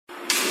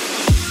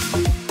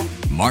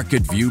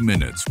Market View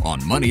Minutes on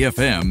Money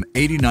FM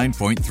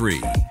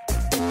 89.3.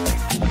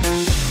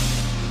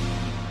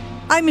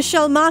 I'm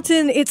Michelle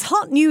Martin. It's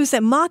hot news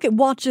that market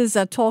watchers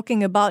are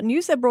talking about.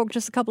 News that broke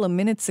just a couple of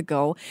minutes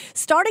ago.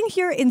 Starting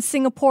here in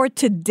Singapore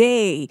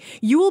today,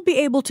 you will be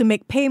able to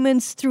make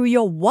payments through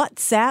your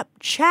WhatsApp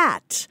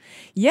chat.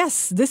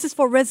 Yes, this is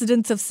for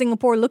residents of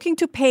Singapore looking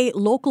to pay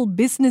local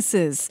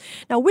businesses.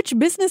 Now, which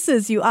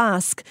businesses, you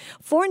ask?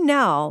 For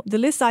now, the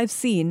list I've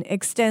seen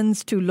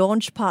extends to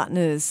launch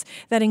partners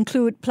that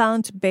include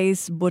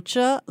plant-based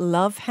butcher,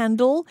 Love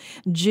Handle,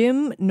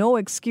 gym, No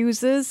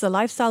Excuses, a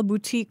lifestyle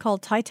boutique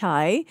called Tai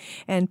Tai,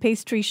 and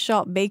pastry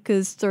shop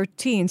Bakers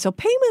 13. So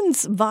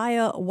payments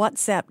via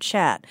WhatsApp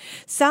chat.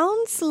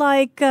 Sounds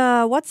like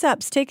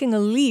WhatsApp's taking a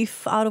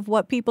leaf out of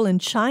what people in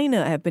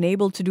China have been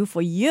able to do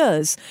for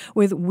years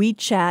with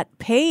WeChat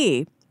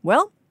Pay.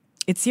 Well,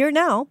 it's here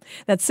now.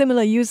 That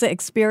similar user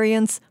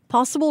experience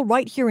possible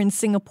right here in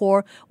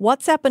Singapore.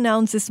 WhatsApp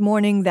announced this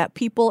morning that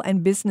people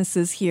and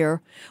businesses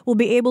here will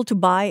be able to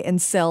buy and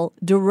sell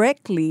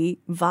directly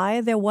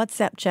via their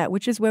WhatsApp chat,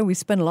 which is where we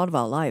spend a lot of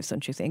our lives,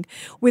 don't you think?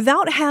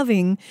 Without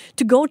having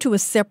to go to a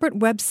separate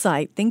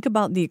website. Think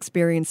about the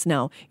experience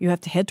now. You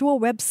have to head to a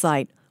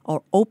website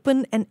or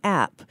open an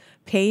app,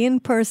 pay in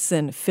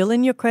person, fill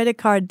in your credit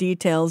card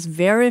details,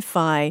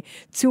 verify,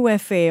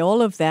 2FA,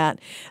 all of that.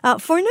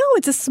 For now,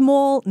 it's a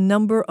small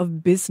number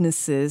of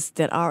businesses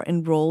that are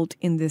enrolled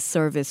in this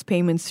service,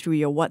 payments through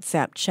your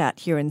WhatsApp chat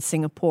here in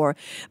Singapore.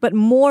 But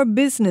more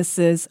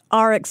businesses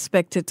are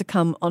expected to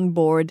come on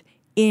board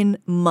in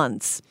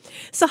months.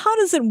 So how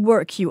does it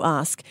work, you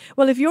ask?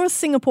 Well, if you're a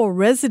Singapore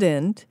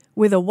resident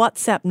with a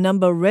WhatsApp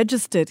number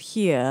registered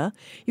here,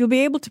 you'll be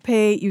able to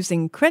pay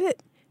using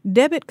credit,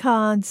 debit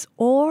cards,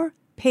 or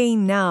Pay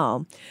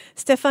Now.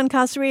 Stefan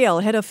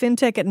Casriel, head of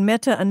fintech at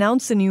Meta,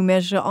 announced a new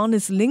measure on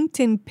his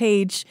LinkedIn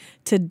page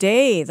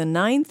today, the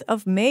 9th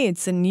of May.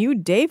 It's a new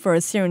day for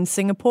us here in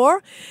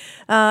Singapore.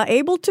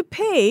 Able to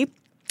pay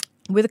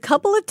with a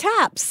couple of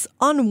taps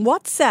on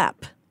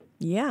WhatsApp.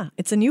 Yeah,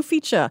 it's a new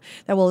feature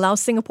that will allow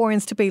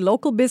Singaporeans to pay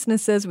local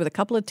businesses with a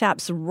couple of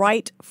taps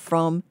right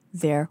from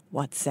their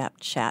WhatsApp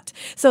chat.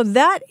 So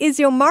that is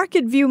your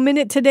Market View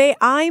Minute today.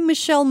 I'm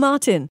Michelle Martin.